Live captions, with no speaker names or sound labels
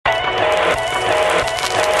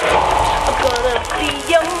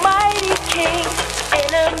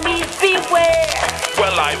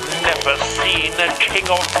king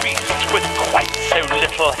of beasts with quite so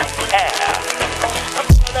little hair. I'm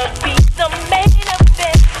gonna be the main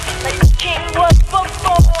event, like the king was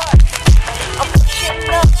before. I'm pushing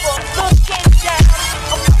up or looking down,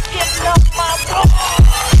 I'm fucking up my roar.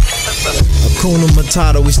 Hakuna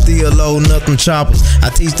Matata, we still low, nothing choppers. I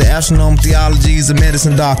teach the astronomer theologies of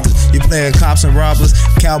medicine doctors. You playing cops and robbers,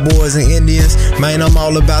 cowboys and Indians. Man, I'm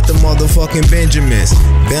all about the motherfucking Benjamins.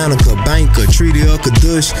 Banneker, banker, treaty of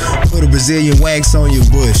Kadush. Put a Brazilian wax on your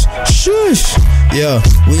bush. Shush! Yeah,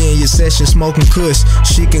 we in your session smoking kush.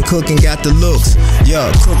 She can cook and got the looks.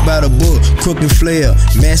 Yeah, cook by the book, crooked flair.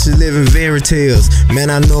 Master living fairy tales. Man,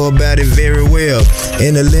 I know about it very well.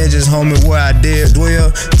 In the legends, homie, where I dare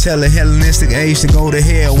dwell. Tell a Hellenistic age to go to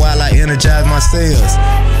hell while I energize my cells.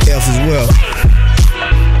 Health as well.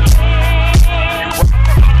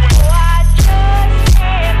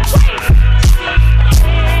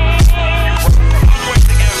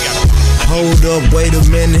 Hold up, wait a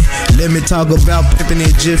minute. Let me talk about pimping the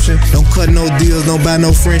Egyptian. Don't cut no deals, don't buy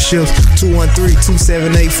no friendships.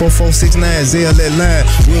 213-278-4469. Zelle that line.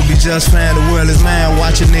 We'll be just fine. The world is mine.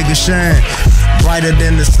 Watch a nigga shine. Brighter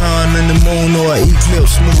than the sun and the moon or an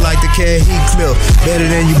eclipse. Smooth like the cat heat clip. Better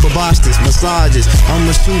than you babastas, massages. I'm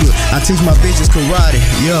a shooter. I teach my bitches karate.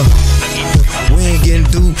 Yeah. We ain't getting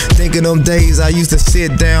through. Think of them days I used to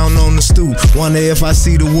sit down on the stoop. Wonder if I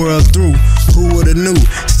see the world through. Who would've knew?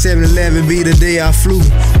 7-11 be the day I flew.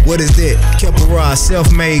 What is that? Kept a ride,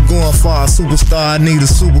 self-made, going far. Superstar, I need a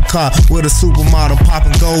supercar with a supermodel,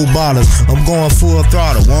 popping gold bottles. I'm going full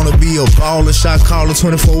throttle. Wanna be a baller, shot caller,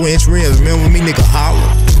 24-inch rims. Remember me, nigga,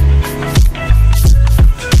 holler.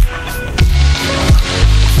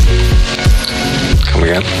 Come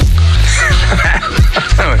again?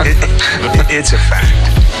 It's a fact.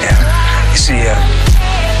 Yeah. You see,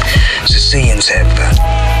 Sicilians have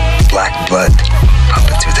black blood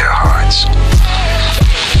pumping through their hearts.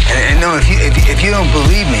 And no, if you don't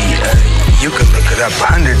believe me, you can look it up.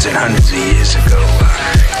 Hundreds and hundreds of years ago,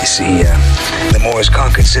 you see, the Moors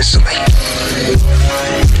conquered Sicily,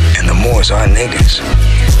 and the Moors are niggers.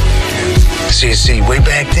 So you see, way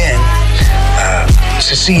back then,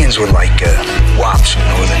 Sicilians were like wops from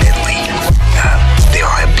northern Italy. They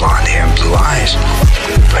all had blonde hair and blue eyes.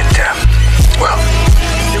 But, well,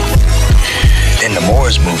 then the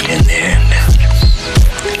Moors moved in there and,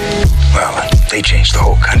 well, they changed the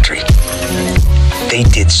whole country. They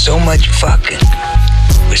did so much fucking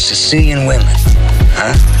with Sicilian women,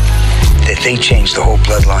 that they changed the whole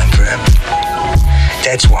bloodline forever.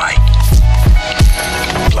 That's why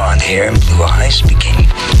blonde hair and blue eyes became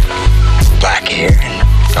black hair and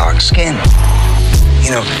dark skin. You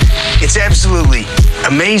know, it's absolutely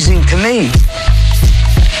amazing to me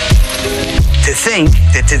to think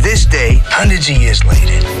that to this day, hundreds of years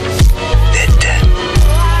later,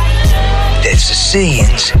 that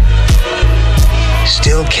Sicilians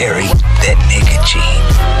still carry that nigga gene.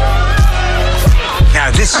 Now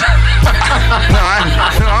this,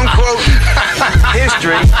 I'm quoting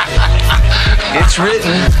history. It's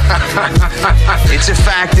written. It's a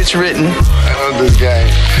fact. It's written. I love this guy.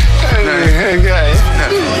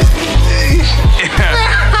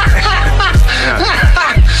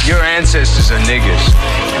 Your ancestors are niggers.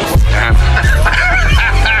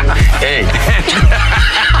 Hey.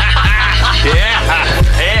 Yeah.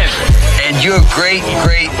 And your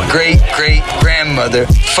great-great-great-great-grandmother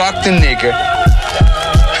fucked a nigger.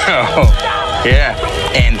 Oh, yeah.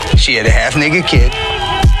 And she had a half nigger kid.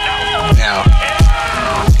 Now,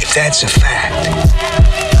 if that's a fact,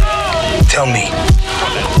 tell me,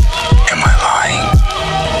 am I lying?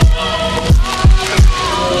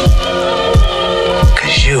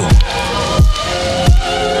 'Cause you're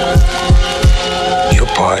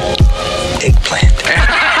part eggplant.